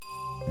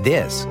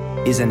This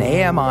is an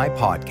AMI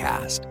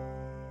podcast.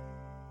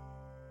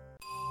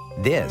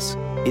 This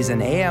is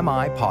an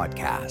AMI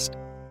podcast.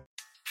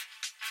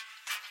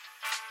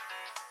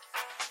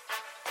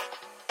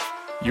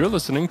 You're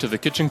listening to the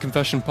Kitchen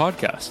Confession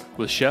Podcast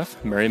with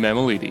Chef Mary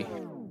Mammoliti.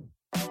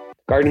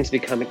 Gardening's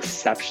become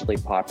exceptionally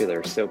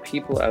popular, so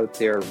people out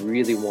there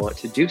really want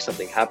to do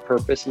something, have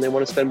purpose, and they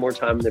want to spend more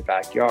time in their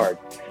backyard.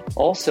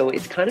 Also,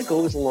 it kind of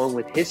goes along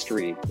with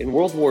history. In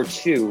World War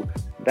II,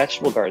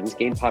 vegetable gardens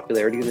gained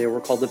popularity and they were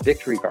called the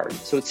Victory Garden.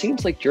 So it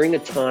seems like during a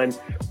time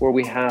where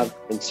we have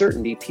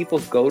uncertainty, people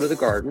go to the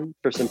garden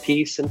for some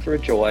peace and for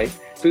joy,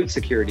 food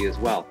security as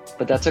well.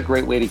 But that's a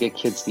great way to get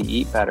kids to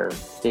eat better.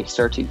 They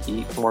start to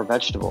eat more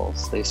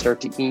vegetables. They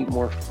start to eat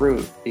more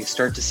fruit. They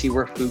start to see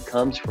where food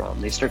comes from.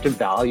 They start to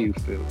value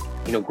food.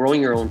 You know,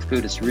 growing your own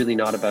food is really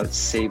not about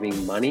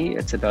saving money.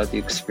 It's about the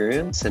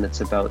experience and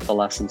it's about the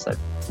lessons that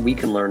we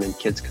can learn and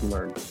kids can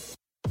learn.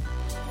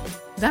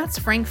 That's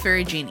Frank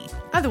Ferragini,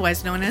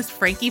 otherwise known as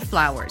Frankie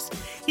Flowers.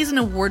 He's an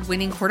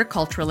award-winning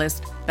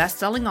horticulturalist,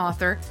 best-selling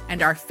author,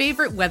 and our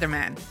favorite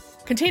weatherman.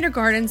 Container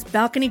gardens,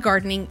 balcony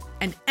gardening,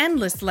 and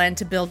endless land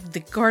to build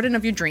the garden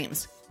of your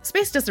dreams.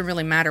 Space doesn't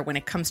really matter when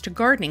it comes to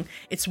gardening.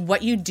 It's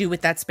what you do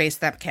with that space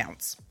that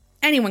counts.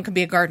 Anyone can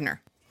be a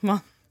gardener.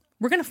 Well,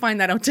 we're going to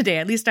find that out today.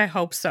 At least I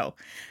hope so.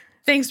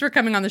 Thanks for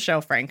coming on the show,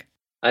 Frank.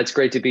 It's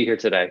great to be here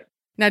today.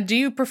 Now, do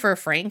you prefer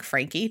Frank,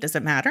 Frankie? Does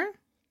it matter?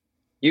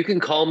 You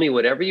can call me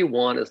whatever you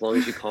want as long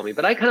as you call me,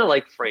 but I kind of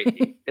like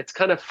Frankie. It's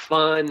kind of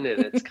fun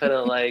and it's kind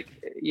of like,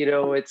 you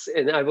know,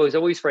 and I was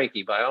always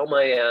Frankie by all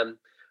my,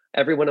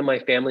 every one of my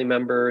family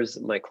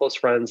members, my close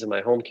friends in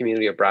my home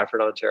community of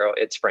Bradford, Ontario,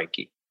 it's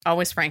Frankie.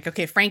 Always Frank.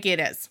 Okay, Frankie it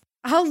is.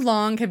 How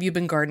long have you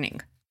been gardening?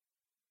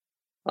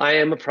 I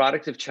am a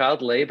product of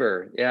child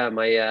labor. Yeah,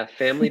 my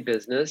family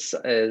business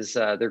is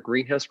they're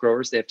greenhouse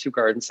growers. They have 2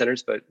 garden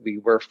centers, but we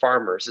were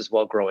farmers as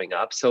well growing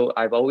up. So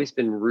I've always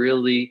been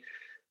really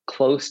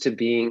close to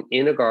being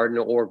in a garden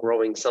or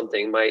growing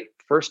something. My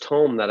first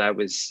home that I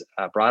was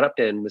brought up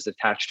in was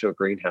attached to a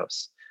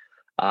greenhouse.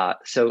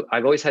 So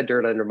I've always had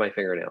dirt under my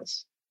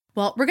fingernails.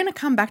 Well, we're going to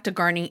come back to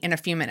gardening in a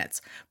few minutes,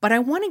 but I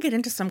want to get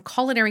into some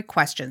culinary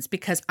questions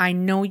because I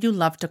know you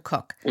love to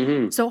cook.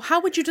 Mm-hmm. So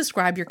how would you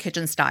describe your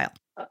kitchen style?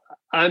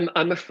 I'm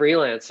a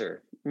freelancer,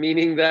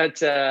 meaning that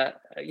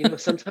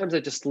sometimes I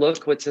just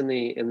look what's in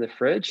the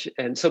fridge.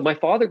 And so my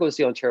father goes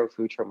to the Ontario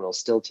Food Terminal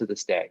still to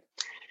this day.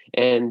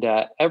 And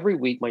every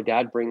week, my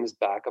dad brings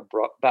back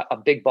a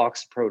big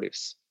box of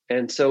produce.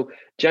 And so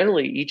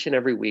generally, each and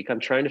every week, I'm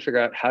trying to figure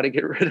out how to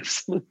get rid of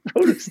some of the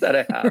produce that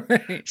I have.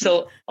 Right.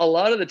 So a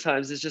lot of the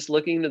times, it's just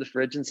looking into the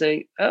fridge and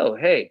saying, oh,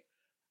 hey,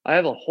 I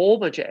have a whole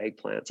bunch of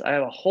eggplants. I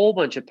have a whole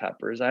bunch of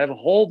peppers. I have a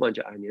whole bunch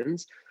of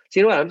onions. So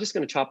you know what? I'm just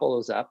going to chop all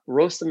those up,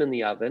 roast them in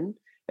the oven,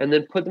 and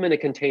then put them in a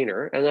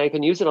container. And I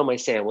can use it on my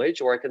sandwich,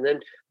 or I can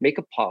then make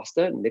a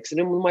pasta and mix it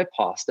in with my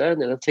pasta.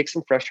 And then I'll take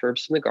some fresh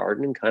herbs from the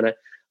garden and kind of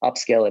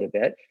upscale it a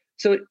bit.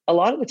 So a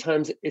lot of the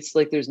times it's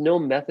like there's no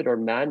method or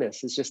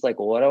madness. It's just like,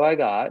 what do I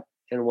got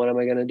and what am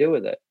I going to do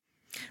with it?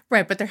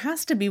 Right. But there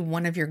has to be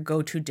one of your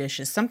go-to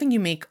dishes, something you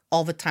make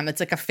all the time. That's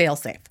like a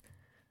fail-safe.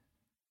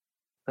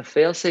 A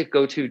fail-safe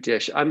go-to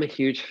dish. I'm a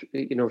huge,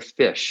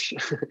 fish.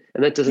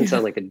 And that doesn't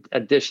sound like a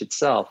dish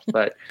itself,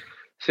 but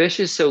fish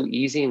is so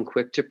easy and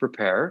quick to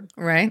prepare.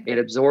 Right. It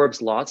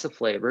absorbs lots of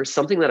flavors.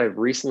 Something that I've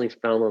recently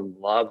fell in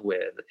love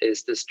with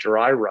is this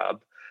dry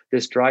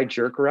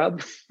jerk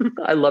rub.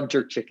 I love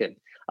jerk chicken.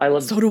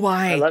 So do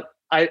I.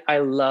 I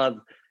love,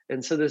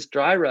 and so this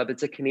dry rub,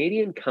 it's a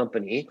Canadian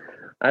company.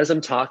 As I'm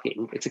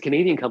talking, it's a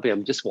Canadian company.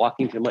 I'm just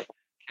walking to my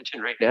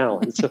kitchen right now.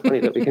 It's so funny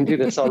that we can do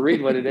this. I'll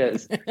read what it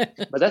is.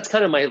 But that's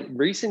kind of my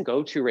recent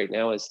go-to right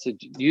now is to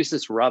use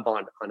this rub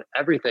on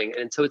everything.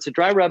 And so it's a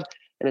dry rub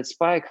and it's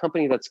by a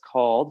company that's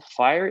called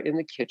Fire in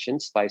the Kitchen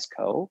Spice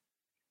Co.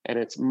 And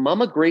it's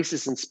Mama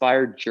Grace's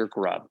inspired jerk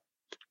rub.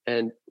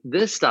 And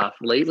this stuff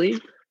lately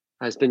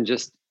has been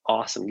just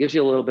awesome. Gives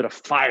you a little bit of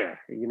fire.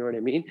 You know what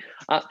I mean?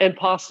 And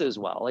pasta as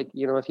well. Like,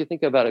 if you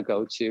think about a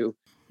go-to,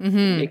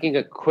 making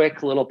a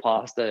quick little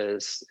pasta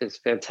is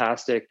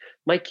fantastic.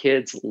 My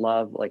kids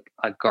love like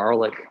a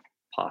garlic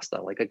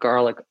pasta, like a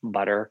garlic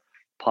butter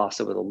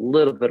pasta with a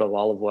little bit of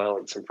olive oil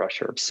and some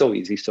fresh herbs. So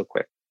easy, so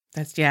quick.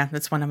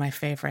 That's one of my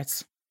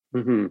favorites.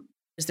 Mm-hmm.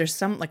 Is there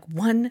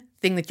one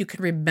thing that you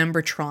can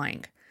remember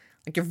trying?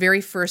 Like your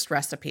very first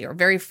recipe or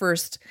very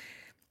first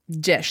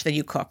dish that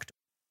you cooked?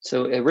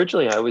 So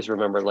originally I always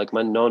remember like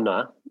my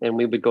nonna, and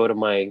we would go to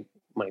my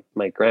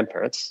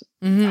grandparents'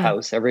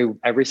 house every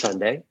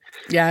Sunday.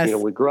 Yes.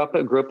 We grew up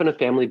in a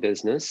family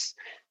business,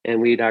 and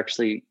we'd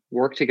actually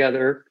work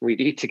together, we'd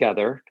eat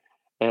together,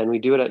 and we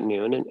do it at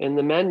noon. And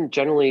the men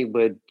generally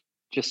would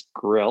just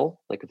grill.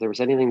 Like if there was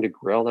anything to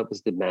grill, that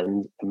was the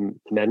men. The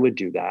men would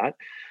do that.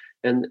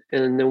 And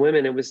the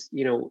women, it was,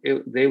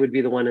 they would be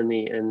the one in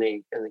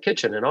the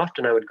kitchen. And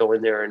often I would go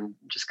in there and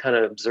just kind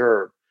of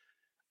observe.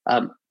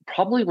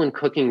 Probably when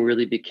cooking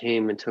really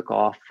became and took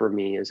off for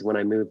me is when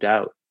I moved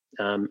out.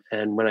 And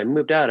when I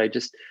moved out, I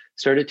just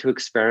started to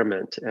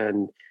experiment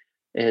and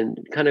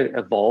kind of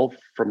evolve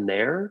from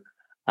there.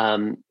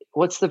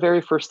 what's the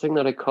very first thing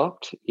that I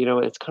cooked?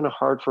 It's kind of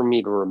hard for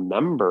me to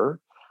remember.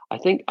 I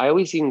think I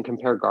always even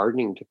compare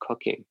gardening to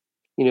cooking.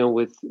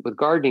 With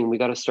gardening, we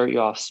got to start you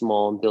off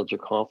small and build your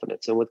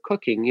confidence. And with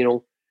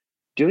cooking,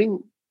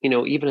 doing,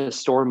 even a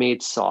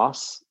store-made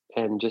sauce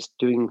and just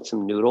doing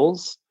some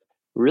noodles,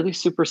 really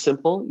super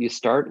simple. You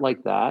start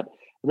like that.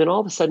 And then all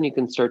of a sudden you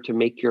can start to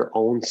make your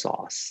own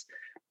sauce.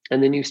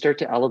 And then you start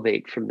to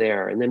elevate from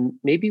there. And then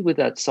maybe with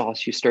that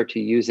sauce, you start to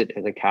use it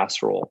in a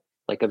casserole,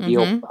 like a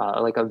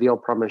veal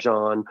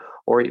parmesan,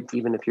 or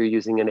even if you're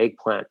using an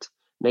eggplant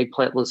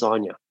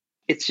lasagna.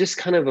 It's just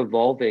kind of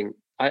evolving.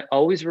 I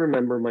always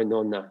remember my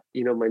nonna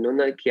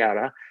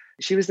Chiara.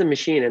 She was the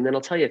machine. And then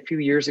I'll tell you, a few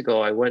years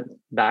ago, I went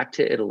back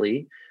to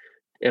Italy,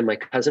 and my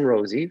cousin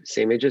Rosie,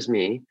 same age as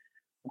me,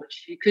 what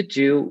she could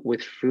do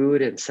with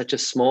food in such a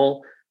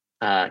small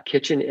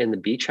kitchen in the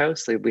beach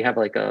house. Like, we have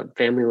like a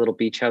family little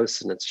beach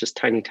house, and it's just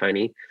tiny.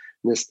 And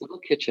this little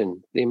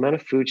kitchen, the amount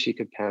of food she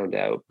could pound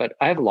out. But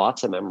I have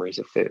lots of memories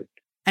of food.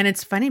 And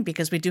it's funny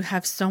because we do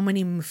have so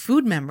many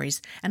food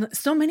memories, and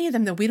so many of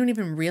them that we don't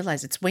even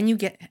realize. It's when you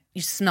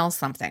smell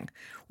something,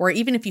 or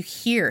even if you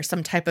hear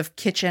some type of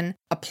kitchen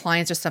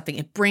appliance or something,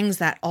 it brings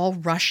that all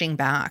rushing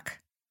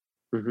back.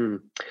 Mm-hmm.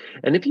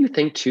 And if you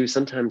think too,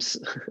 sometimes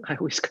I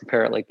always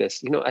compare it like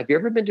this. Have you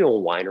ever been to a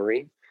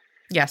winery?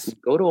 Yes. You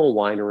go to a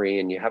winery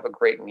and you have a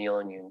great meal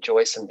and you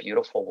enjoy some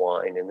beautiful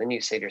wine. And then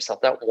you say to yourself,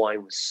 that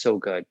wine was so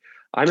good,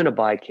 I'm going to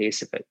buy a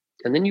case of it.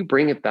 And then you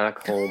bring it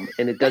back home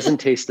and it doesn't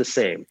taste the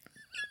same.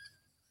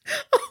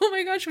 Oh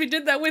my gosh, we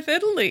did that with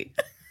Italy.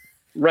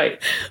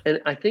 Right. And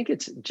I think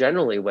it's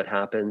generally what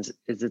happens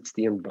is it's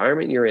the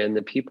environment you're in,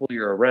 the people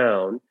you're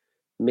around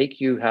make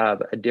you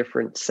have a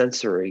different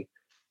sensory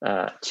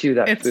to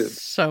that food.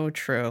 It's so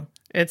true.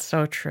 It's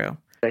so true.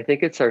 I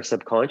think it's our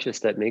subconscious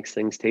that makes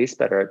things taste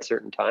better at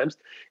certain times.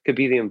 Could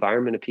be the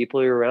environment of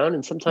people you're around.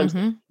 And sometimes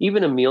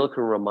even a meal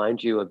can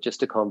remind you of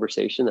just a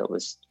conversation that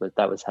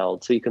was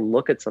held. So you can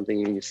look at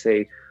something and you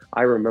say,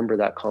 I remember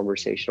that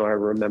conversation, or I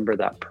remember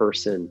that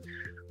person.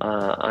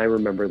 I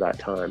remember that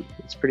time.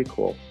 It's pretty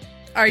cool.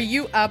 Are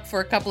you up for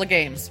a couple of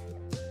games?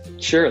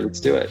 Sure, let's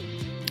do it.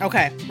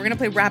 Okay, we're going to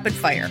play rapid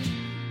fire.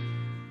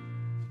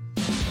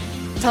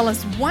 Tell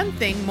us one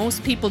thing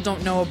most people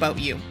don't know about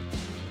you.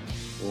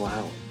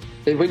 Wow.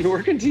 And when you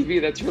work in TV,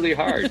 that's really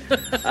hard.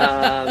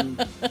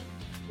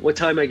 What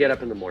time I get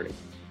up in the morning?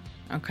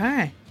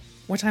 Okay.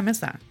 What time is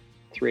that?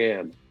 3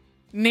 a.m.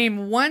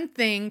 Name one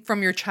thing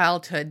from your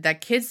childhood that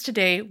kids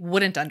today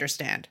wouldn't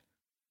understand.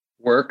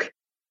 Work.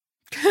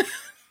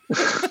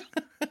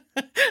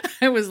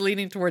 I was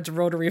leaning towards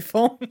rotary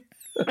phone.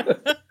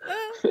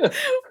 Work.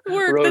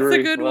 Rotary That's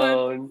a good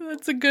phone. one.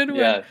 That's a good one.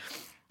 Yeah.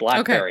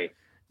 BlackBerry. Okay.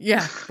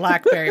 Yeah.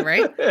 BlackBerry,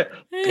 right?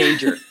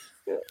 Pager.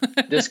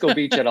 Disco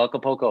Beach at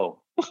Acapulco.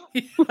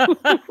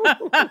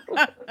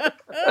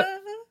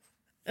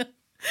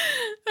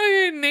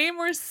 Okay, name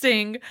or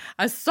sing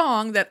a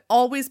song that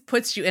always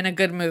puts you in a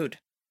good mood.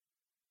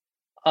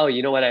 Oh,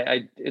 you know what?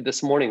 I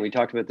this morning we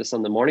talked about this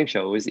on the morning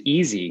show. It was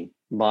Easy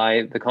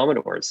by the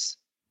Commodores.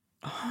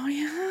 Oh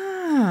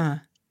yeah.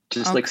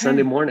 Just like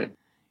Sunday morning.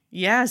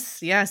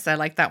 Yes, I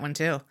like that one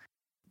too.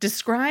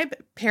 Describe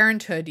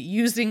parenthood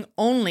using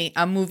only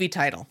a movie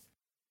title.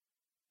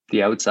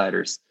 The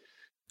Outsiders.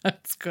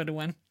 That's a good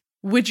one.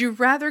 Would you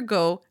rather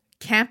go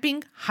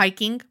camping,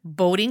 hiking,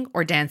 boating,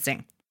 or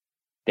dancing?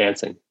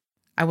 Dancing.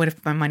 I would have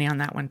put my money on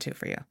that one too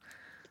for you.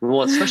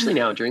 Well, especially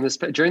now during this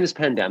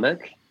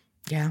pandemic.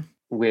 Yeah.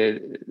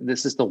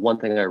 This is the one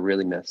thing I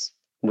really miss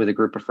with a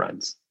group of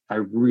friends. I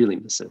really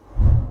miss it.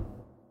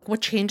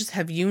 What changes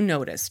have you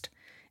noticed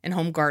in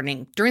home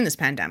gardening during this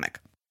pandemic?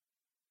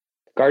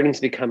 Gardening's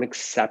become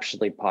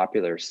exceptionally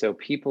popular. So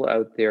people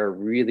out there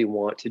really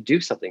want to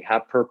do something,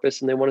 have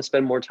purpose, and they want to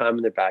spend more time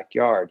in their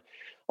backyard.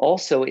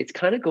 Also, it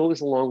kind of goes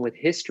along with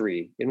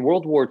history. In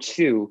World War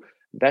II,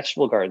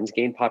 vegetable gardens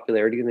gained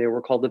popularity and they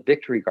were called the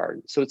Victory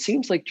Garden. So it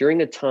seems like during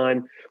a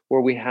time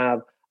where we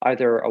have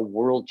either a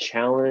world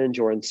challenge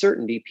or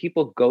uncertainty,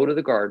 people go to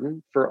the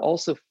garden for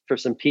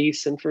some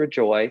peace and for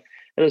joy,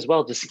 and as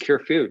well to secure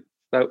food,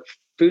 about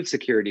food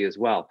security as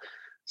well.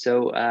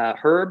 So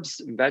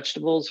herbs,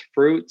 vegetables,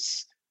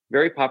 fruits,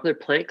 very popular.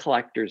 Plant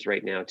collectors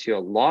right now too. A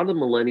lot of the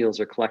millennials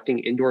are collecting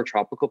indoor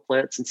tropical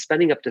plants and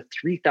spending up to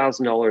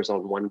 $3,000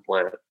 on one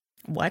plant.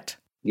 What?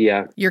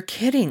 Yeah. You're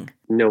kidding.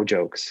 No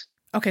jokes.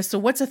 Okay, so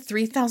what's a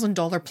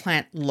 $3,000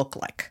 plant look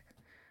like?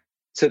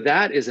 So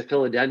that is a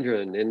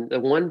philodendron, and the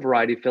one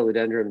variety of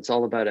philodendron, it's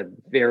all about a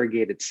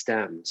variegated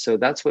stem. So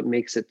that's what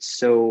makes it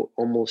so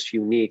almost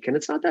unique. And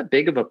it's not that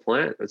big of a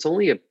plant. It's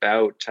only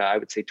about, I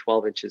would say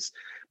 12 inches,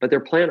 but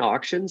they're plant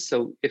auctions.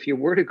 So if you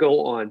were to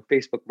go on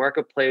Facebook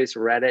Marketplace,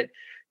 Reddit,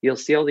 you'll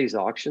see all these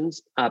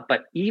auctions.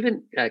 But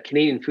even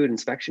Canadian Food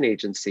Inspection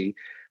Agency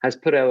has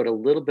put out a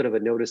little bit of a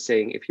notice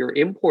saying if you're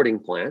importing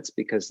plants,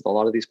 because a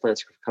lot of these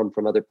plants come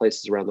from other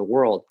places around the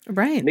world,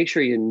 right? Make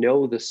sure you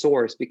know the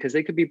source because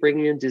they could be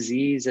bringing in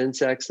disease,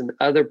 insects, and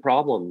other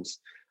problems.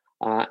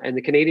 And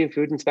the Canadian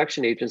Food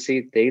Inspection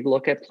Agency, they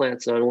look at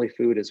plants, not only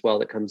food as well,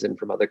 that comes in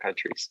from other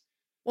countries.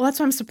 Well, that's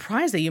why I'm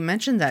surprised that you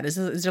mentioned that. Is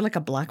there like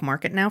a black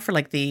market now for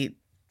like the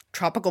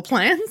tropical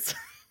plants?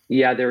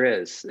 Yeah, there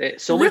is.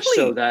 So much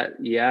so Really? that,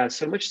 yeah,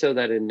 so much so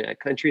that in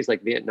countries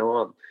like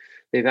Vietnam,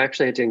 they've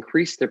actually had to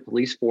increase their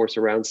police force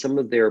around some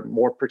of their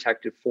more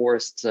protected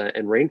forests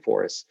and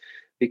rainforests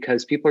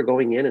because people are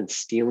going in and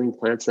stealing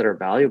plants that are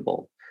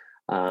valuable.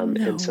 And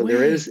No so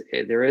way.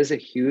 there is a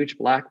huge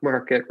black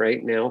market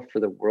right now for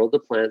the world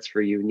of plants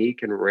for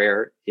unique and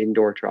rare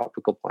indoor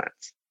tropical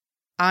plants.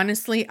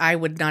 Honestly, I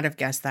would not have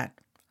guessed that.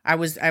 I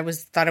was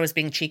thought I was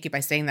being cheeky by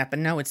saying that, but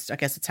no, I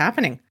guess it's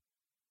happening.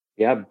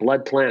 Yeah,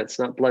 blood plants,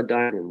 not blood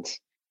diamonds.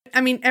 I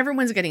mean,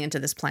 everyone's getting into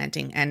this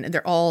planting and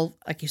they're all,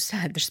 like you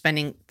said, they're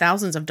spending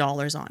thousands of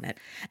dollars on it.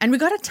 And we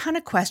got a ton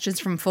of questions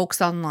from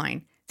folks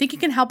online. Think you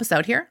can help us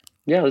out here?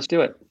 Yeah, let's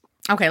do it.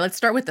 Okay, let's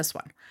start with this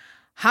one.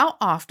 How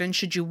often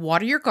should you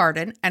water your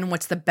garden and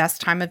what's the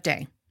best time of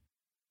day?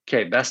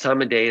 Okay, best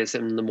time of day is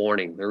in the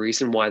morning. The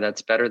reason why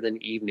that's better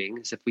than evening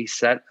is if we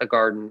set a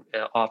garden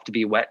off to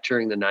be wet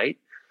during the night,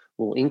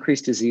 we'll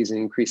increase disease and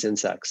increase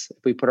insects.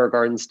 If we put our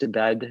gardens to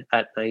bed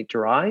at night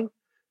dry,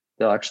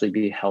 they'll actually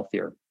be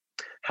healthier.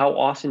 How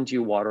often do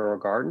you water a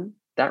garden?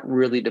 That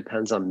really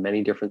depends on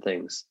many different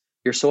things.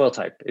 Your soil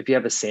type. If you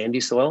have a sandy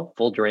soil,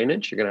 full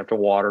drainage, you're going to have to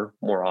water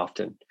more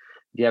often.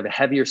 If you have a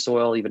heavier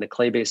soil, even a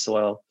clay-based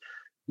soil,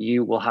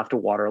 you will have to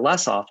water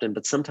less often.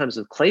 But sometimes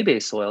with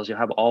clay-based soils, you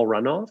have all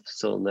runoff,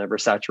 so it'll never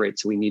saturate.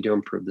 So we need to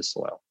improve the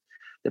soil.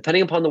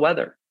 Depending upon the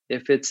weather,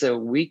 if it's a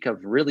week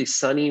of really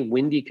sunny,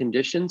 windy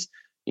conditions,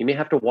 you may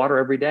have to water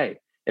every day.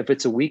 If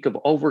it's a week of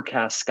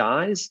overcast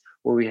skies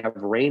where we have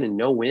rain and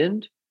no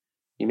wind,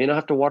 you may not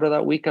have to water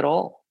that week at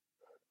all.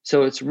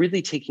 So it's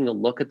really taking a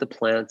look at the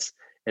plants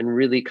and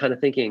really kind of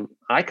thinking,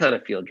 I kind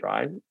of feel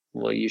dry.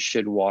 Well, you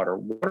should water.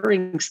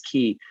 Watering is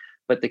key,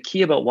 but the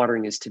key about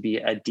watering is to be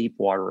a deep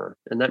waterer.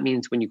 And that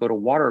means when you go to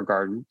water a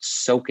garden,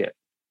 soak it.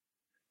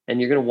 And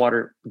you're going to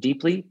water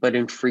deeply, but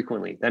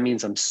infrequently. That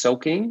means I'm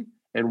soaking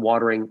and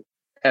watering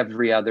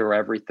every other or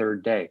every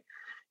third day.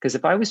 Because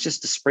if I was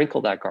just to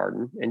sprinkle that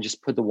garden and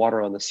just put the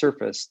water on the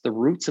surface, the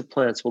roots of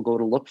plants will go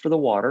to look for the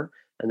water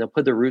and they'll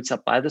put the roots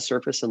up by the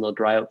surface and they'll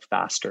dry out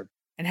faster.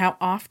 And how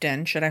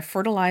often should I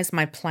fertilize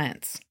my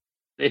plants?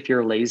 If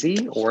you're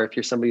lazy or if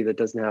you're somebody that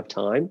doesn't have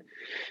time,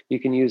 you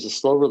can use a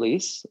slow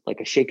release,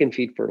 like a shake and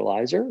feed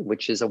fertilizer,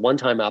 which is a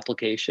one-time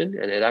application,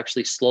 and it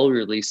actually slowly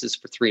releases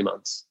for 3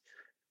 months.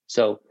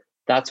 So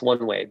that's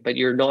one way, but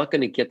you're not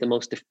going to get the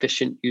most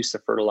efficient use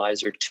of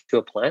fertilizer to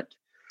a plant.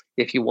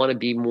 If you want to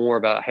be more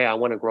about, hey, I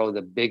want to grow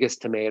the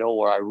biggest tomato,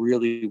 or I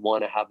really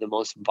want to have the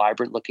most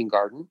vibrant looking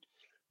garden,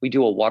 we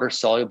do a water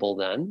soluble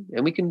then,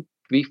 and we can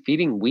be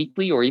feeding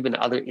weekly or even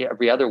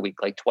every other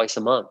week, like twice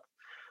a month.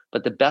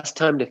 But the best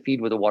time to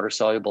feed with a water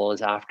soluble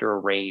is after a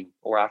rain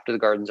or after the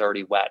garden's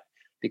already wet,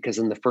 because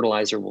then the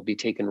fertilizer will be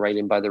taken right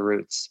in by the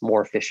roots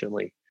more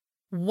efficiently.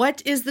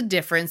 What is the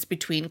difference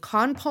between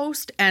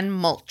compost and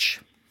mulch?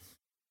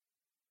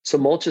 So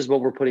mulch is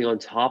what we're putting on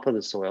top of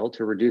the soil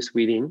to reduce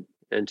weeding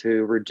and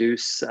to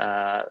reduce,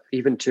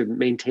 even to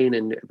maintain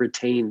and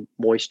retain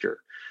moisture.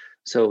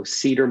 So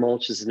cedar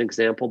mulch is an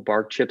example.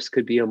 Bark chips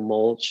could be a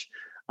mulch.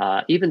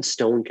 Even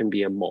stone can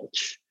be a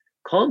mulch.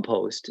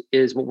 Compost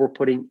is what we're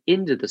putting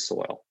into the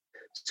soil.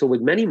 So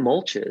with many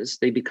mulches,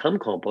 they become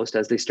compost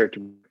as they start to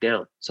break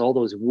down. So all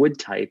those wood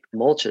type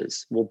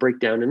mulches will break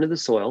down into the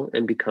soil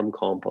and become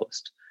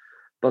compost.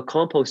 But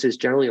compost is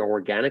generally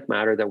organic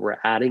matter that we're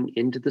adding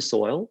into the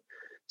soil.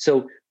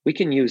 So we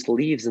can use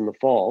leaves in the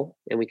fall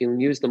and we can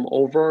use them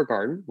over our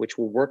garden, which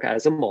will work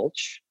as a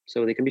mulch.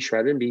 So they can be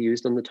shredded and be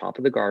used on the top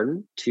of the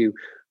garden to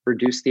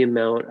reduce the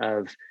amount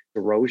of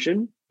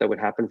erosion that would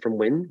happen from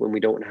wind when we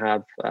don't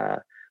have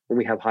when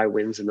we have high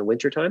winds in the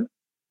wintertime.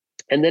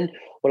 And then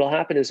what will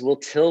happen is we'll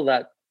till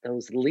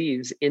those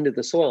leaves into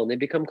the soil and they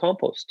become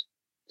compost.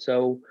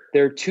 So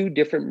there are two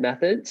different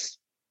methods,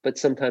 but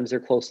sometimes they're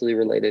closely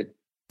related.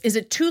 Is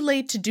it too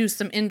late to do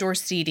some indoor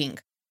seeding?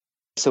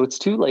 So it's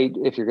too late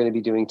if you're going to be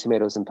doing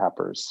tomatoes and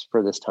peppers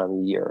for this time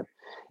of year.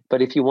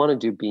 But if you want to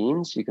do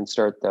beans, you can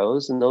start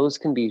those. And those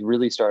can be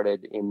really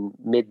started in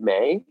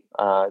mid-May.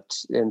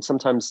 And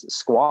sometimes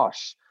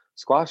squash.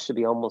 Squash should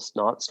be almost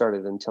not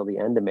started until the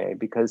end of May,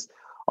 because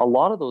a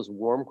lot of those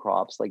warm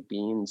crops like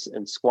beans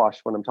and squash,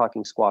 when I'm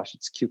talking squash,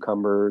 it's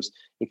cucumbers,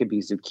 it could be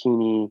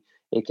zucchini,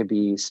 it could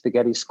be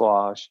spaghetti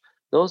squash.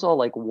 Those all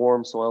like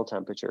warm soil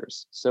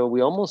temperatures. So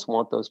we almost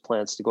want those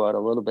plants to go out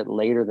a little bit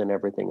later than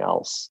everything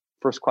else.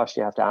 First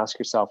question you have to ask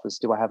yourself is,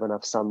 do I have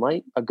enough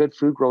sunlight? A good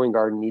food growing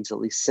garden needs at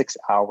least 6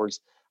 hours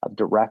of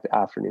direct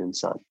afternoon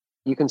sun.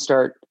 You can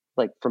start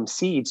like from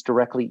seeds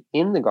directly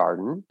in the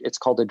garden. It's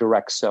called a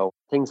direct sow.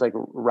 Things like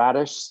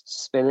radish,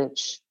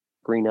 spinach,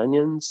 green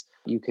onions.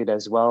 You could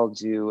as well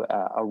do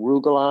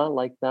arugula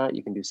like that.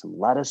 You can do some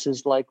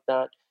lettuces like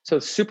that. So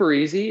it's super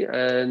easy,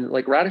 and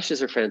like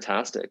radishes are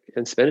fantastic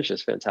and spinach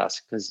is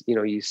fantastic because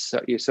you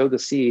sow the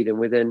seed and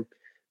within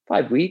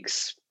 5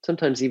 weeks,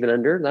 sometimes even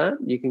under that,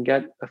 you can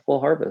get a full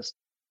harvest.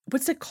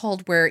 What's it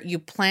called where you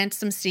plant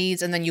some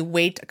seeds and then you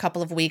wait a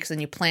couple of weeks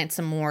and you plant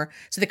some more?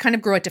 So they kind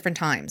of grow at different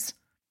times.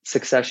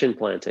 Succession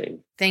planting.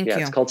 Thank you.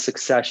 It's called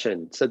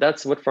succession. So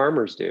that's what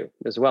farmers do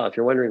as well. If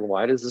you're wondering,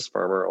 why does this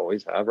farmer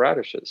always have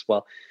radishes?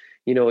 Well,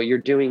 you're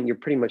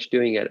pretty much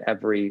doing it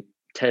every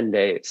 10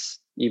 days,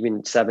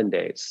 even 7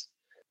 days,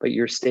 but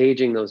you're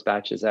staging those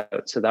batches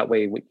out. So that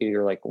way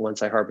you're like,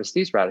 once I harvest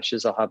these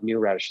radishes, I'll have new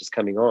radishes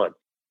coming on.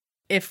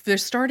 If they're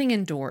starting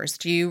indoors,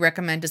 do you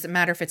recommend, does it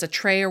matter if it's a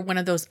tray or one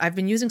of those? I've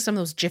been using some of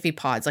those Jiffy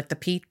pods, like the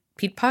peat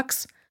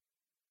pucks.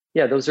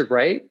 Yeah, those are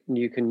great.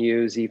 You can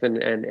use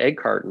even an egg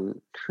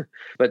carton.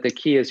 But the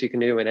key is you can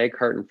do an egg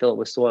carton, fill it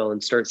with soil,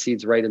 and start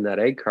seeds right in that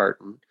egg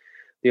carton.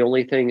 The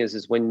only thing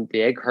is when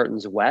the egg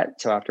carton's wet,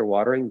 so after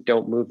watering,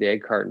 don't move the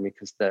egg carton,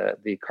 because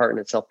the carton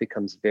itself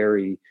becomes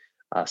very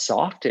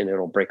soft and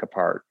it'll break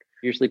apart.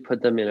 Usually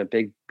put them in a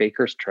big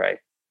baker's tray,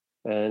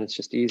 and it's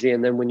just easy.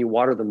 And then when you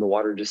water them, the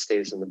water just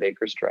stays in the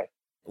baker's tray.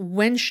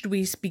 When should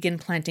we begin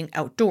planting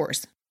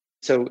outdoors?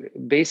 So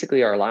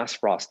basically our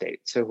last frost date.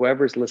 So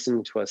whoever's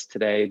listening to us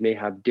today may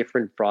have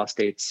different frost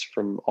dates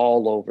from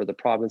all over the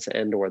province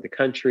and or the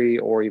country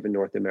or even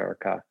North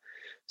America.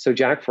 So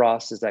Jack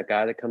Frost is that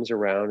guy that comes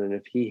around, and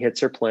if he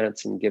hits our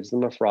plants and gives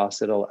them a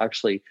frost, it'll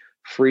actually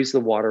freeze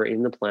the water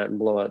in the plant and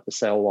blow out the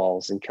cell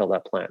walls and kill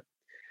that plant.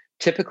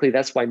 Typically,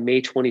 that's why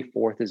May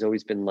 24th has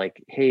always been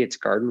like, hey, it's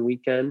garden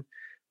weekend,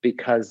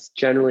 because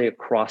generally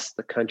across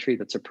the country,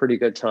 that's a pretty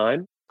good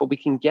time. But we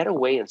can get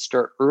away and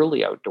start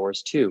early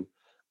outdoors too,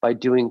 by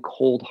doing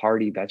cold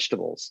hardy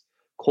vegetables.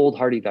 Cold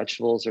hardy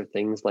vegetables are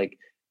things like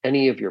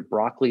any of your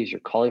broccolis, your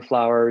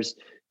cauliflowers.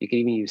 You can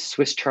even use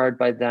Swiss chard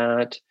by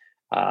that.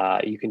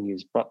 You can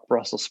use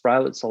Brussels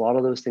sprouts. A lot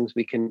of those things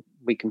we can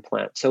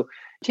plant. So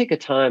take a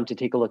time to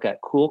take a look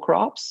at cool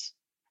crops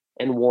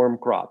and warm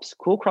crops.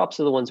 Cool crops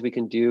are the ones we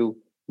can do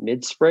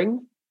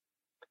mid-spring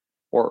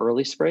or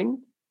early spring.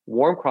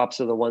 Warm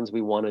crops are the ones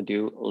we want to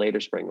do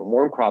later spring. And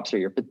warm crops are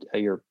your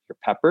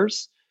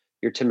peppers,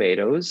 your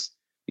tomatoes,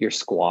 your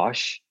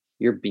squash,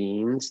 your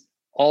beans,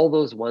 all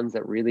those ones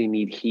that really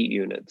need heat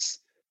units.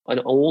 An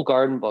old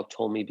garden book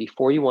told me,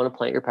 before you want to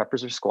plant your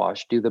peppers or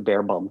squash, do the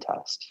bare bum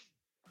test.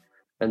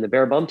 And the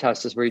bare bum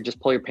test is where you just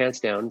pull your pants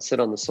down and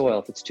sit on the soil.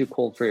 If it's too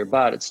cold for your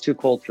butt, it's too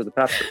cold for the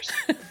peppers.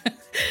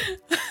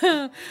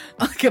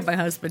 I'll get my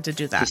husband to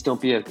do that. Just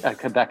don't be a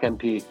Quebec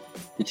MP.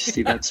 Did you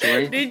see that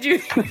story? Did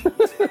you?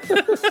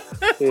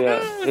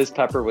 Yeah, his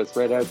pepper was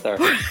right out there.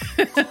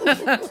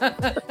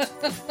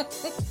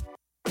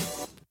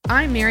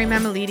 I'm Mary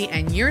Mammoliti,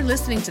 and you're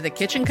listening to the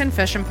Kitchen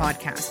Confession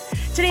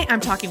Podcast. Today, I'm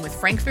talking with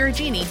Frank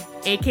Ferragini,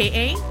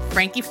 aka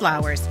Frankie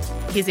Flowers.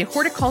 He's a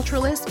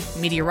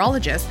horticulturalist,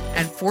 meteorologist,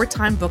 and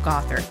 4-time book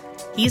author.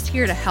 He's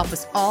here to help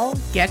us all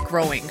get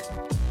growing.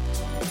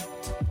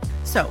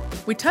 So,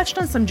 we touched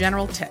on some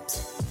general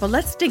tips, but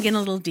let's dig in a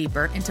little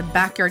deeper into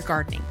backyard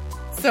gardening.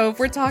 So, if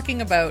we're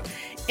talking about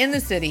in the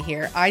city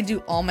here, I do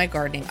all my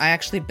gardening. I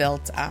actually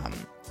built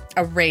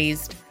a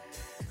raised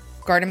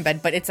garden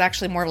bed, but it's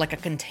actually more like a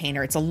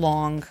container. It's a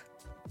long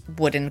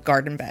wooden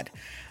garden bed.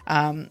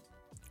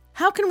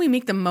 How can we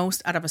make the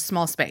most out of a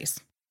small space?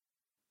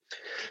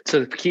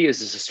 So the key is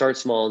to start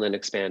small and then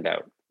expand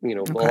out. A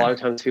lot of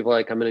times people are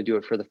like, I'm going to do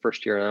it for the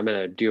first year and I'm going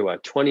to do a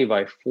 20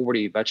 by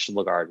 40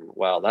 vegetable garden.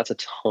 Well, that's a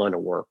ton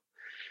of work.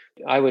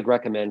 I would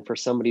recommend for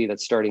somebody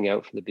that's starting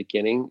out from the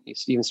beginning, you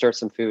even start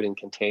some food in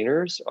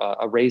containers,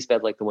 a raised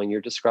bed like the one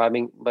you're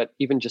describing, but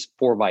even just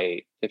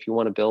 4x8. If you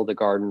want to build a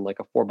garden, like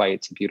a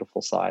 4x8 is a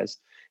beautiful size,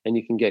 and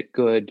you can get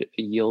good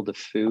yield of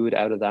food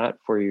out of that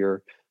for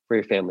your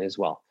family as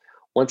well.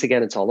 Once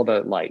again, it's all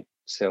about light.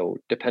 So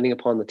depending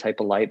upon the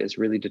type of light is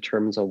really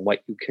determines on what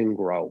you can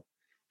grow.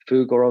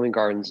 Food growing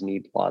gardens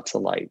need lots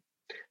of light.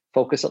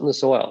 Focus on the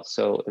soil.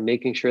 So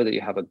making sure that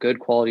you have a good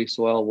quality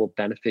soil will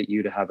benefit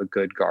you to have a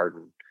good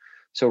garden.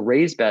 So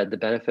raised bed, the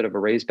benefit of a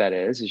raised bed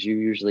is you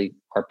usually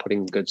are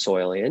putting good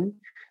soil in.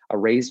 A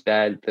raised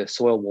bed, the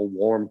soil will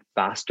warm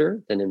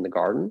faster than in the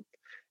garden.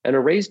 And a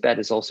raised bed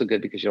is also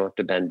good because you don't have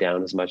to bend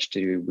down as much to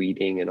do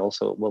weeding, and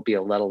also it will be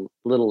a little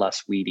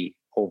less weedy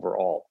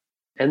overall.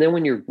 And then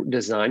when you're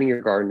designing your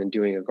garden and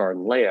doing a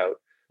garden layout,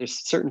 there's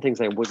certain things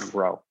I wouldn't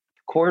grow.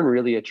 Corn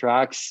really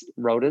attracts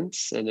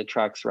rodents and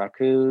attracts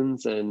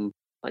raccoons, and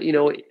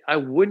I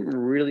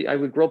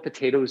would grow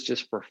potatoes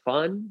just for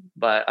fun,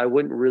 but I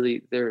wouldn't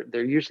really, they're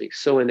usually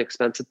so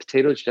inexpensive.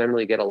 Potatoes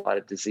generally get a lot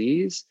of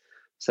disease.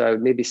 So I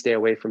would maybe stay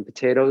away from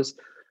potatoes.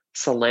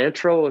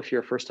 Cilantro, if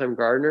you're a first-time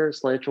gardener,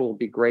 cilantro will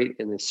be great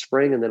in the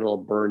spring and then it'll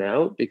burn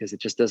out because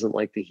it just doesn't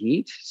like the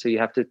heat. So you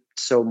have to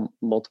sow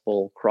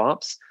multiple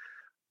crops.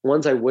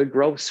 Ones I would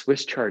grow,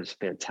 Swiss chard is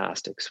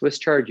fantastic. Swiss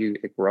chard,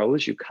 it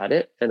grows, you cut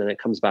it, and then it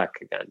comes back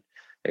again.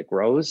 It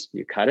grows,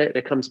 you cut it,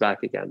 it comes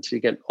back again. So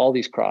you get all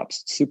these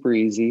crops. It's super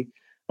easy.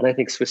 And I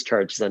think Swiss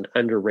chard is an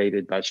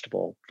underrated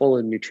vegetable, full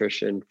of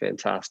nutrition,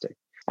 fantastic.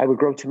 I would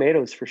grow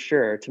tomatoes for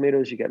sure.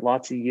 Tomatoes, you get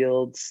lots of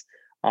yields.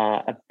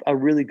 A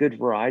really good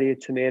variety of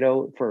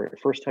tomato for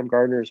first-time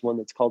gardener is one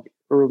that's called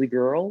Early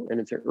Girl, and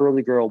it's an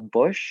Early Girl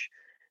bush.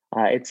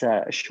 It's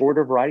a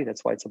shorter variety.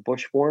 That's why it's a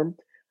bush form.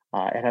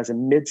 It has a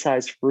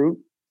mid-sized fruit.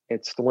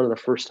 It's one of the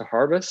first to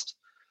harvest.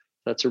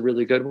 That's a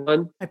really good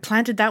one. I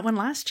planted that one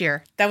last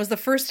year. That was the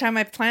first time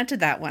I planted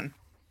that one.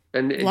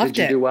 And Loved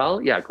did you it. do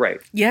well? Yeah, great.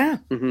 Yeah.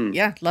 Hmm.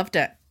 Yeah. Loved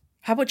it.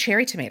 How about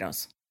cherry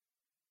tomatoes?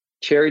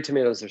 Cherry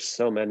tomatoes, there's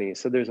so many.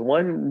 So there's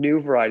one new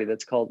variety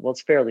that's called, well,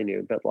 it's fairly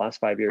new, but the last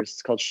 5 years,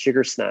 it's called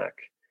Sugar Snack.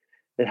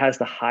 It has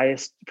the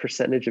highest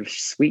percentage of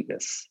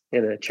sweetness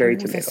in a cherry Ooh,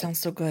 tomato. that sounds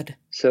so good.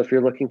 So if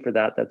you're looking for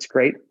that, that's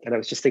great. And I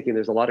was just thinking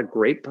there's a lot of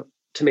grape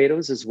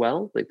tomatoes as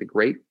well, like the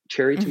grape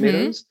cherry Mhm.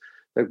 tomatoes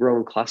that grow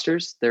in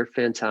clusters. They're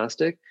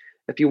fantastic.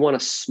 If you want a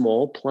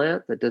small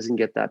plant that doesn't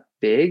get that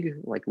big,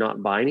 like not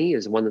viney,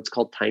 is one that's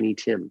called Tiny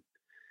Tim.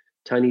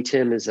 Tiny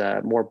Tim is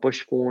a more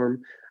bush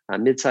form,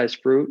 mid-sized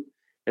fruit.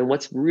 And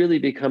what's really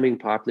becoming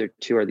popular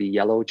too are the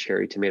yellow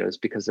cherry tomatoes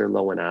because they're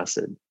low in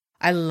acid.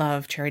 I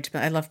love cherry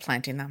tomatoes. I love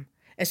planting them.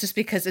 It's just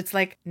because it's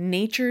like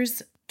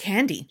nature's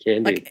candy.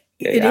 Candy. Like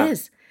Yeah, it yeah.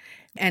 is.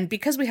 And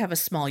because we have a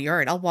small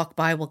yard, I'll walk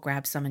by, we'll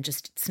grab some and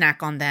just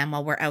snack on them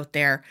while we're out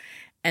there.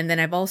 And then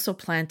I've also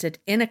planted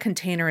in a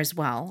container as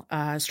well,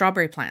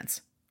 strawberry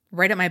plants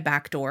right at my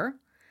back door.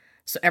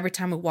 So every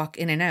time we walk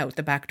in and out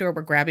the back door,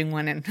 we're grabbing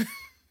one and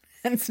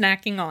and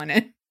snacking on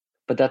it.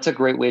 But that's a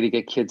great way to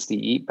get kids to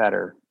eat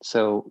better.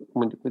 So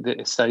when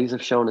the studies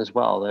have shown as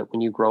well that when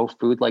you grow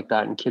food like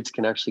that and kids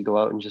can actually go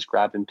out and just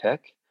grab and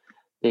pick,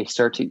 they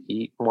start to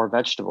eat more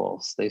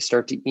vegetables. They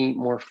start to eat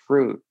more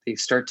fruit. They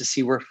start to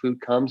see where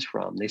food comes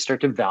from. They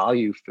start to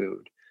value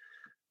food.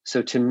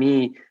 So to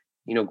me,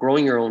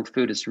 growing your own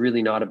food is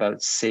really not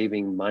about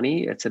saving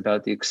money. It's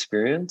about the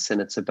experience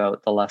and it's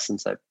about the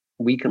lessons that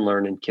we can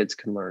learn and kids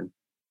can learn.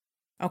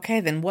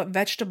 Okay, then what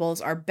vegetables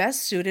are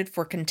best suited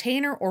for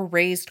container or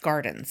raised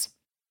gardens?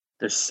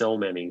 There's so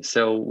many.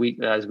 So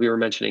as we were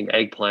mentioning,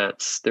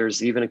 eggplants.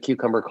 There's even a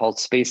cucumber called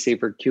Space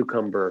Saver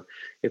cucumber.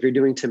 If you're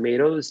doing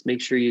tomatoes,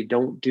 make sure you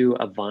don't do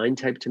a vine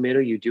type tomato.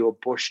 You do a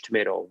bush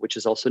tomato, which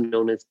is also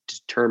known as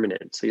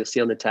determinate. So you'll see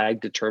on the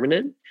tag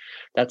determinate.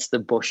 That's the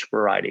bush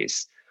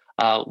varieties.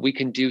 We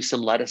can do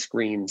some lettuce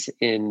greens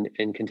in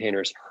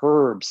containers.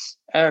 Herbs.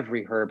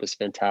 Every herb is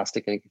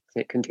fantastic in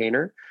a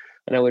container.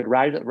 And I would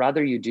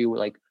rather you do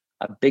like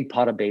a big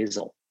pot of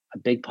basil, a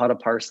big pot of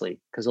parsley,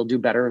 because they'll do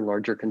better in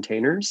larger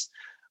containers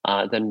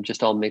than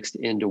just all mixed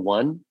into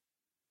one.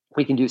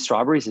 We can do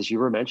strawberries, as you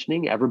were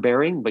mentioning,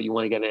 everbearing, but you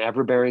want to get an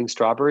everbearing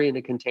strawberry in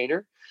a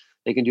container.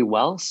 They can do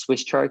well.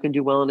 Swiss chard can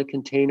do well in a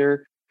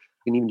container.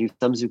 You can even do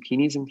some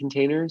zucchinis in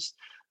containers.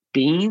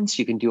 Beans,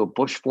 you can do a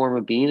bush form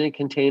of bean in a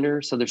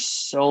container. So there's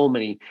so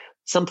many.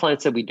 Some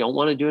plants that we don't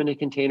want to do in a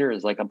container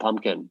is like a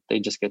pumpkin. They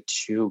just get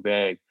too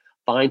big.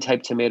 Vine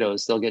type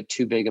tomatoes, they'll get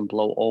too big and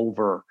blow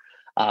over.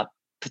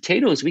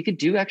 Potatoes, we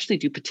could actually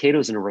do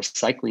potatoes in a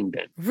recycling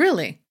bin.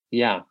 Really?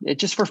 Yeah,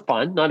 just for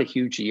fun, not a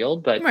huge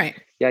yield, but Right.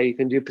 yeah, you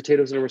can do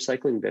potatoes in a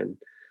recycling bin.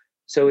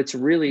 So it's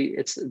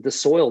the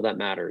soil that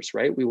matters,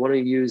 right? We want to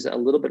use a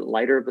little bit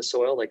lighter of a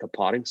soil, like a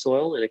potting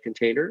soil in a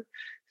container.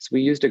 So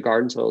we used a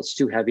garden soil, it's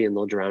too heavy and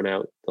they'll drown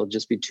out. They'll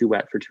just be too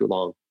wet for too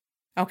long.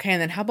 Okay,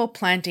 and then how about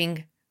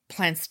planting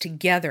plants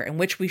together and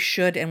which we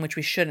should and which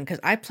we shouldn't?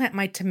 Because I plant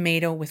my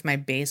tomato with my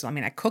basil. I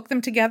mean, I cook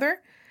them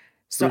together.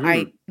 So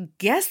I'm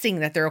guessing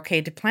that they're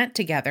okay to plant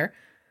together.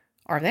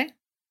 Are they?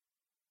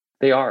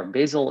 They are.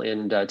 Basil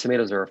and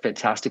tomatoes are a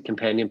fantastic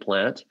companion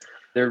plant.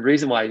 The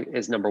reason why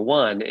is number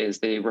one is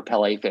they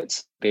repel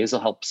aphids. Basil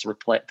helps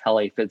repel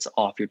aphids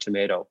off your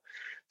tomato.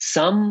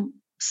 Some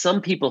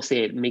people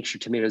say it makes your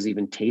tomatoes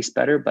even taste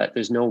better, but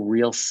there's no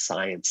real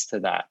science to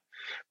that.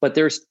 But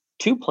there's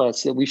two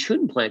plants that we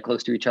shouldn't plant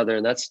close to each other,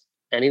 and that's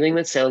anything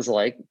that sounds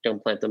alike,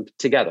 don't plant them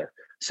together.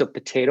 So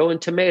potato and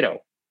tomato,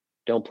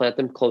 don't plant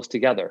them close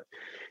together.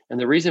 And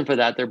the reason for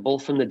that, they're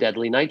both from the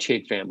deadly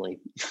nightshade family.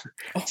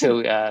 Oh.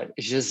 So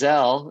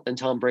Giselle and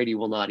Tom Brady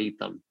will not eat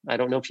them. I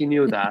don't know if you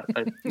knew that.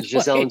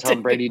 Giselle and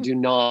Tom Brady do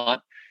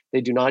not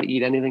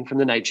eat anything from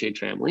the nightshade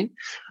family.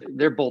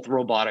 They're both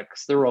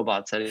robotics. They're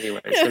robots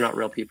anyways. They're not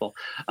real people.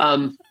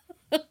 I'm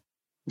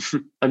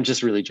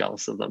just really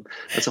jealous of them.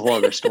 That's a whole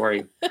other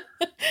story.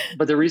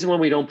 But the reason why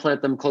we don't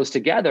plant them close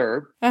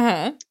together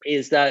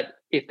is that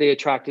if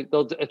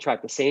they'll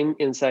attract the same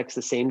insects,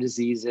 the same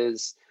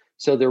diseases.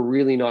 So they're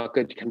really not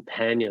good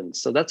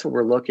companions. So that's what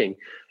we're looking.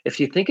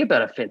 If you think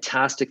about a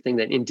fantastic thing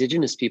that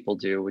Indigenous people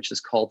do, which is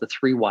called the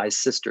Three Wise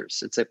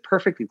Sisters, it's a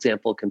perfect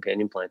example of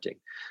companion planting.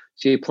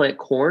 So you plant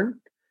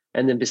corn,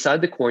 and then beside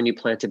the corn, you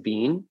plant a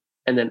bean,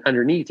 and then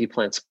underneath you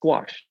plant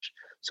squash.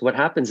 So what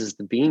happens is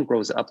the bean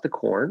grows up the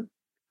corn.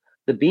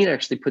 The bean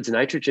actually puts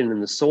nitrogen in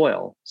the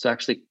soil, so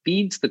actually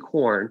feeds the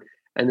corn,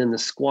 and then the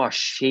squash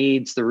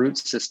shades the root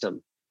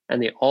system.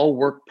 And they all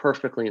work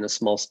perfectly in a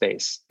small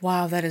space.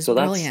 Wow, that is so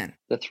brilliant.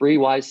 That's the Three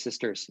Wise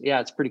Sisters.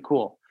 Yeah, it's pretty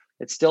cool.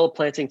 It's still a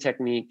planting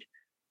technique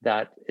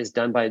that is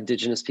done by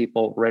Indigenous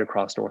people right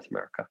across North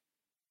America.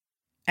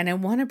 And I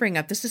want to bring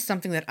up, this is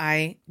something that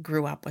I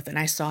grew up with and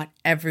I saw it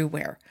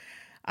everywhere.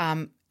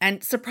 And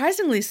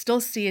surprisingly still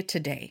see it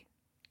today.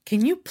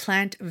 Can you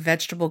plant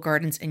vegetable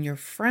gardens in your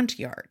front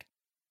yard?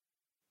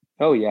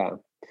 Oh, yeah.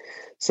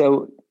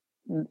 So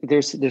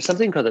there's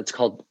something that's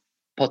called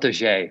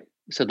potager.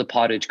 So the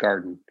pottage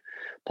garden.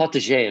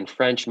 Potager in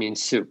French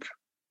means soup.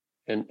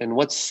 And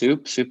what's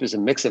soup? Soup is a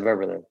mix of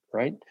everything,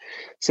 right?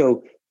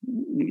 So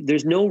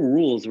there's no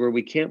rules where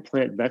we can't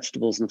plant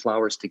vegetables and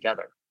flowers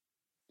together.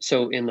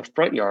 So in the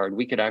front yard,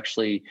 we could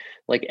actually,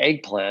 like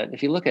eggplant,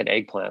 if you look at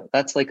eggplant,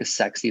 that's like a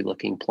sexy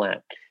looking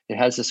plant. It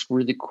has this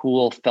really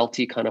cool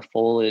felty kind of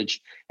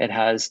foliage. It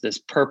has this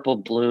purple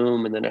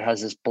bloom, and then it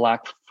has this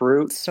black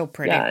fruit. So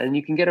pretty. Yeah, and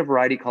you can get a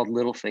variety called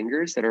little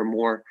fingers that are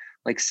more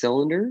like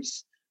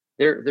cylinders.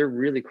 They're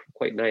really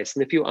quite nice.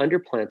 And if you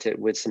underplant it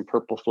with some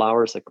purple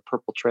flowers, like a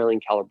purple trailing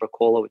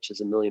calibracola, which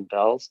is a million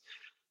bells,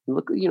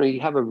 you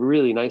have a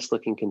really nice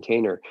looking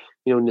container.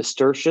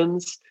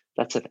 Nasturtiums,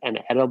 that's an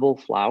edible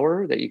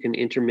flower that you can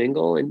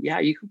intermingle. And yeah,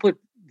 you can put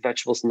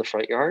vegetables in the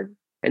front yard.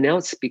 And now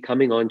it's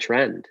becoming on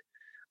trend.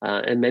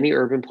 And many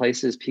urban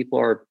places, people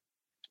are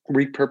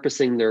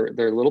repurposing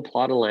their little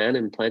plot of land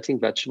and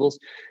planting vegetables.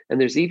 And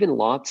there's even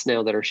lots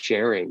now that are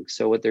sharing.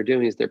 So what they're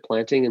doing is they're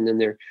planting, and then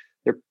they're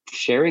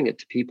sharing it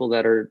to people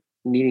that are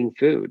needing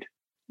food.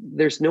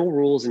 There's no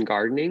rules in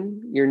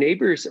gardening. Your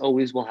neighbors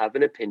always will have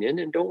an opinion,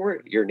 and don't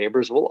worry, your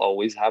neighbors will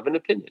always have an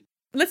opinion.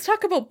 Let's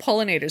talk about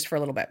pollinators for a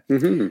little bit.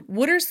 Mm-hmm.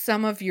 What are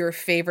some of your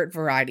favorite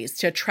varieties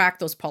to attract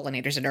those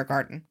pollinators in our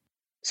garden?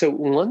 So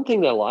one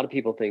thing that a lot of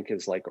people think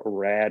is like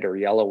red or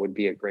yellow would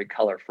be a great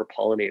color for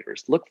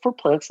pollinators. Look for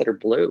plants that are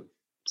blue.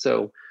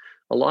 So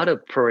a lot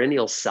of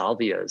perennial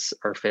salvias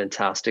are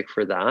fantastic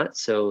for that.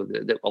 So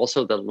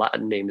also the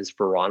Latin name is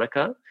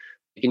Veronica.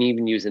 You can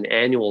even use an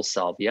annual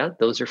salvia.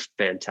 Those are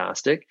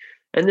fantastic.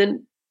 And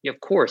then, of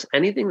course,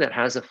 anything that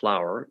has a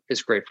flower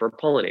is great for a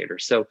pollinator.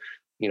 So,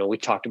 we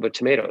talked about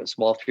tomatoes.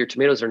 Well, if your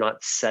tomatoes are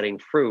not setting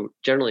fruit,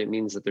 generally it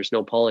means that there's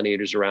no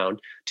pollinators around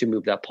to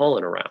move that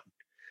pollen around.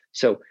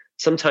 So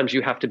sometimes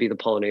you have to be the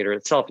pollinator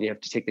itself, and you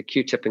have to take the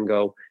Q-tip and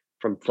go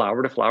from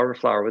flower to flower to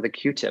flower with a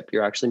Q-tip.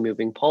 You're actually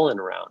moving pollen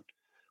around.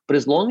 But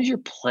as long as you're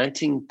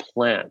planting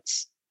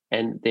plants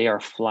and they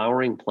are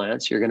flowering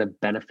plants, you're going to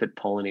benefit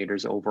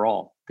pollinators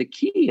overall. The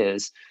key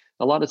is,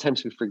 a lot of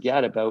times we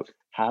forget about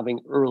having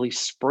early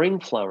spring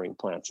flowering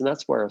plants. And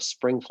that's where a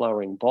spring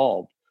flowering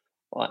bulb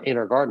in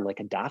our garden, like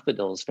a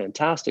daffodil, is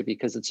fantastic,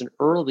 because it's an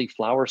early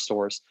flower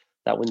source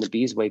that when the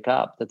bees wake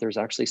up, that there's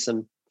actually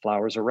some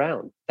flowers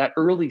around. That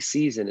early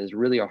season is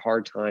really a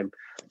hard time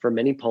for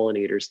many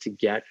pollinators to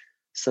get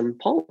some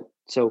pollen.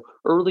 So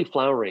early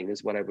flowering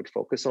is what I would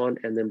focus on.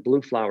 And then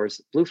blue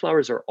flowers. Blue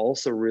flowers are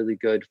also really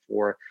good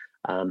for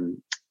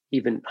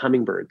even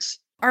hummingbirds.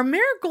 Are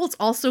marigolds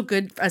also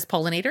good as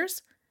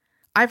pollinators?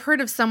 I've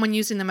heard of someone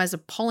using them as a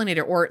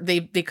pollinator, or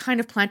they kind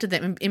of planted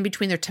them in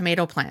between their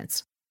tomato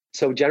plants.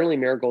 So generally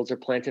marigolds are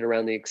planted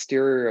around the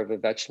exterior of a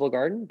vegetable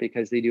garden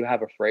because they do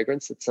have a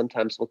fragrance that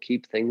sometimes will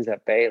keep things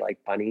at bay, like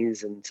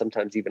bunnies and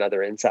sometimes even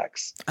other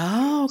insects.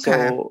 Oh, okay.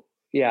 So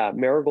yeah,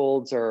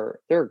 marigolds they're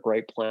a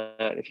great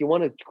plant. If you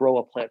want to grow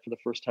a plant for the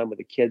first time with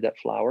a kid that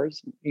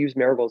flowers, use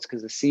marigolds,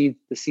 because the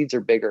seeds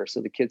are bigger, so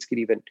the kids could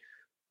even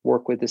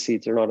work with the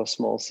seeds. They're not a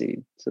small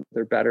seed, so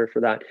they're better for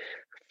that.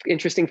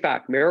 Interesting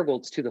fact,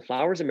 marigolds too, the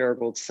flowers of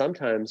marigolds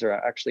sometimes are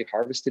actually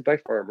harvested by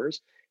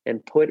farmers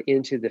and put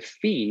into the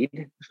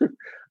feed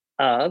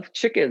of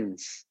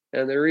chickens.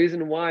 And the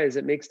reason why is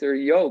it makes their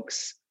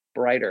yolks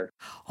brighter.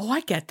 Oh, I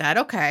get that.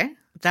 Okay.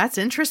 That's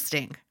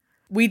interesting.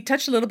 We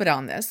touched a little bit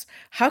on this.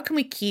 How can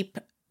we keep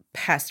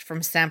pests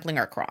from sampling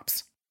our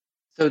crops?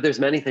 So there's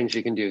many things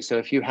you can do. So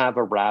if you have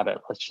a rabbit,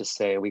 let's just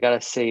say, we got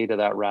to say to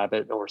that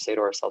rabbit, or say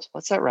to ourselves,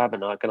 what's that rabbit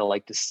not going to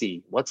like to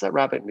see? What's that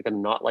rabbit going to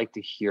not like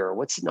to hear?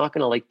 What's it not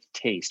going to like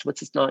to taste?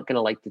 What's it not going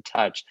to like to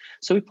touch?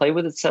 So we play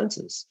with its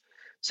senses.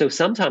 So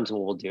sometimes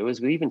what we'll do is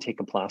we even take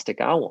a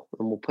plastic owl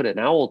and we'll put an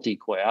owl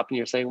decoy up, and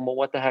you're saying, well,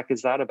 what the heck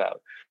is that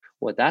about?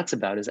 What that's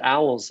about is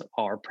owls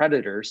are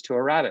predators to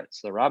a rabbit.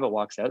 So the rabbit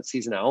walks out,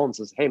 sees an owl, and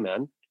says, hey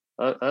man,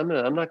 I'm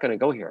not going to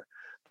go here,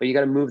 but you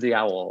got to move the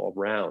owl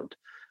around.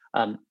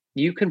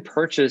 You can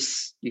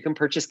purchase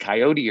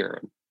coyote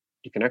urine.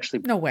 You can actually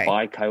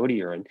buy coyote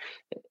urine.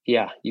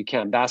 Yeah, you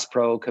can. Bass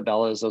Pro,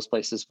 Cabela's, those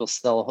places will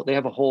sell. They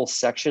have a whole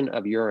section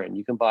of urine.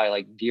 You can buy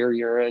like deer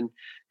urine,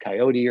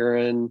 coyote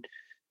urine.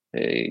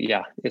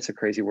 Yeah, it's a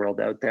crazy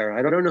world out there.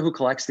 I don't know who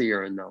collects the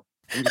urine though.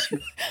 I'm just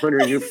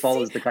wondering who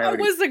follows the coyote.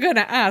 I wasn't going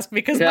to ask,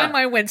 because my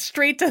mind went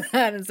straight to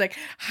that. It's like,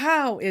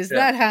 how is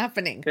that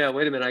happening? Yeah,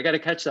 wait a minute. I got to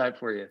catch that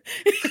for you.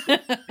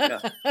 Yeah.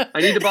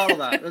 I need to bottle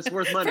that. That's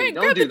worth money. Frank,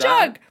 don't do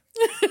that. Jug.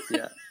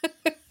 Yeah.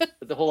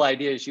 But the whole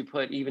idea is you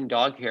put even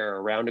dog hair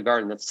around a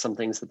garden. That's some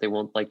things that they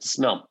won't like to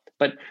smell.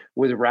 But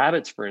with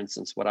rabbits, for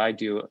instance, what I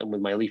do, and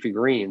with my leafy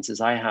greens,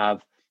 is I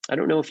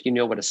don't know if you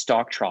know what a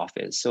stock trough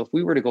is. So if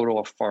we were to go to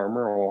a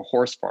farmer or a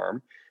horse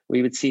farm,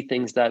 we would see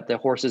things that the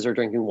horses are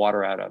drinking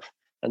water out of.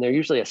 And they're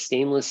usually a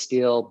stainless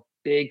steel,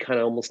 big kind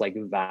of almost like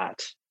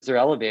vat. They're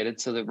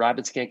elevated so that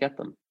rabbits can't get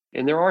them.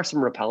 And there are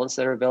some repellents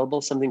that are available,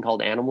 something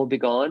called Animal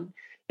Begone.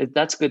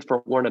 That's good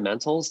for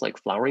ornamentals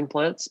like flowering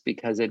plants,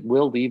 because it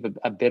will leave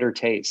a bitter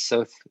taste.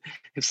 So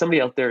if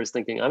somebody out there is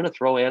thinking, I'm going to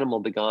throw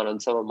Animal Begone on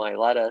some of my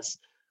lettuce,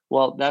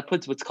 well, that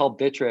puts what's called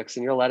Bittrex,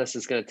 and your lettuce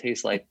is going to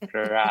taste like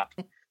crap.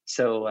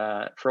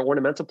 So for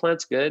ornamental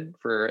plants, good.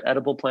 For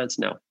edible plants,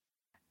 no.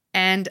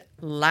 And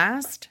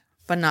last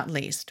but not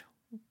least,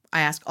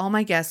 I ask all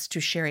my guests to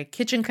share a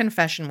kitchen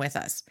confession with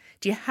us.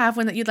 Do you have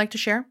one that you'd like to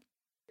share?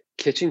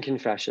 Kitchen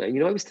confession.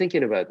 I was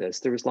thinking about this.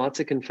 There was lots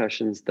of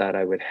confessions that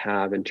I would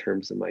have in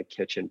terms of my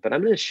kitchen, but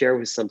I'm going to share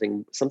with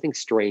something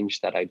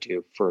strange that I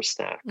do for a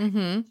snack.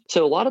 Mm-hmm.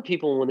 So a lot of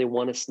people, when they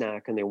want a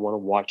snack and they want to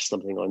watch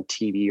something on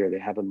TV or they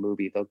have a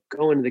movie, they'll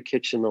go into the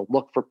kitchen, they'll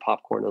look for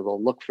popcorn, or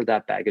they'll look for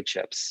that bag of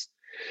chips.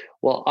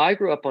 Well, I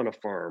grew up on a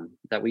farm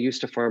that we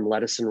used to farm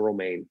lettuce and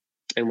romaine.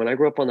 And when I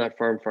grew up on that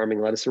farm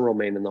farming lettuce and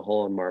romaine in the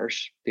Holland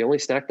Marsh, the only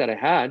snack that I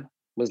had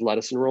was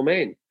lettuce and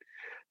romaine.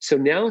 So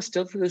now,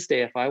 still to this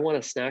day, if I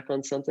want to snack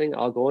on something,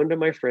 I'll go into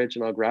my fridge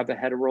and I'll grab a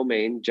head of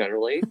romaine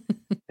generally,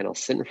 and I'll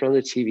sit in front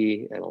of the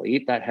TV and I'll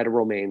eat that head of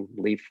romaine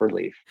leaf for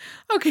leaf.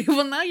 Okay,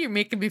 well, now you're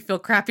making me feel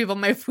crappy about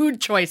my food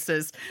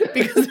choices.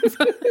 Because if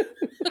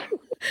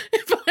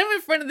I'm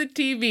in front of the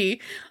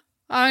TV,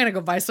 I'm going to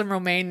go buy some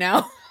romaine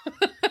now.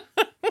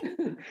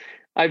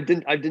 I've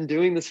been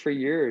doing this for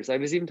years. I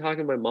was even talking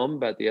to my mom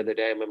about it the other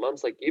day, and my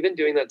mom's like, "You've been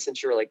doing that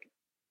since you were like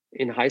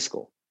in high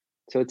school."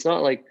 So it's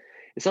not like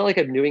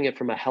I'm doing it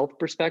from a health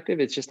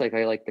perspective. It's just like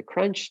I like the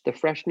crunch, the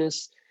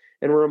freshness,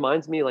 and it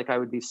reminds me like I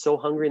would be so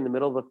hungry in the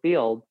middle of the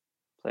field,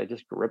 so I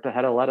just rip a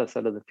head of lettuce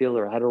out of the field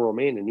or a head of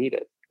romaine and eat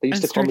it. They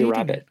used to call me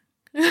Rabbit.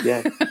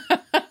 Yeah.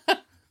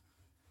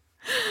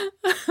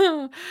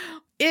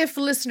 If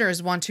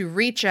listeners want to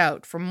reach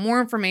out for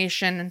more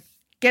information,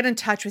 get in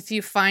touch with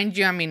you, find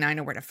you. I mean, I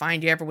know where to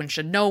find you. Everyone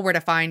should know where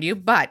to find you.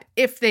 But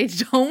if they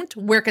don't,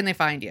 where can they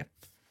find you?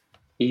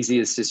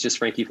 Easiest is just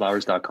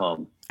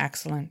frankieflowers.com.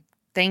 Excellent.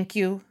 Thank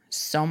you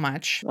so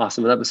much.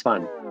 Awesome. That was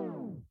fun.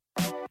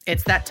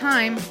 It's that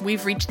time.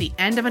 We've reached the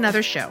end of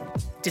another show.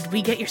 Did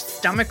we get your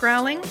stomach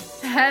growling?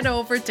 Head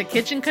over to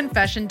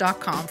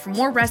kitchenconfession.com for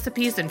more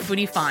recipes and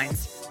foodie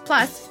finds.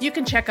 Plus, you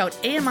can check out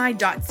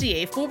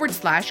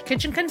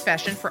ami.ca/kitchen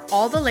confession for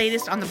all the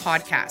latest on the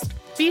podcast.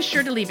 Be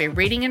sure to leave a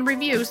rating and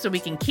review so we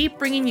can keep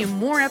bringing you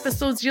more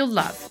episodes you'll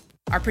love.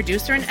 Our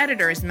producer and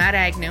editor is Matt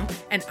Agnew,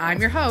 and I'm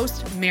your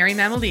host, Mary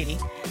Mammolini.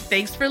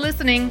 Thanks for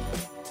listening.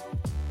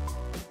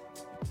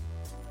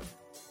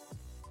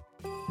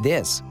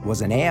 This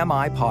was an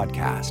AMI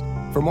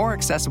podcast. For more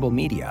accessible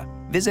media,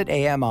 visit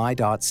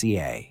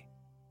ami.ca.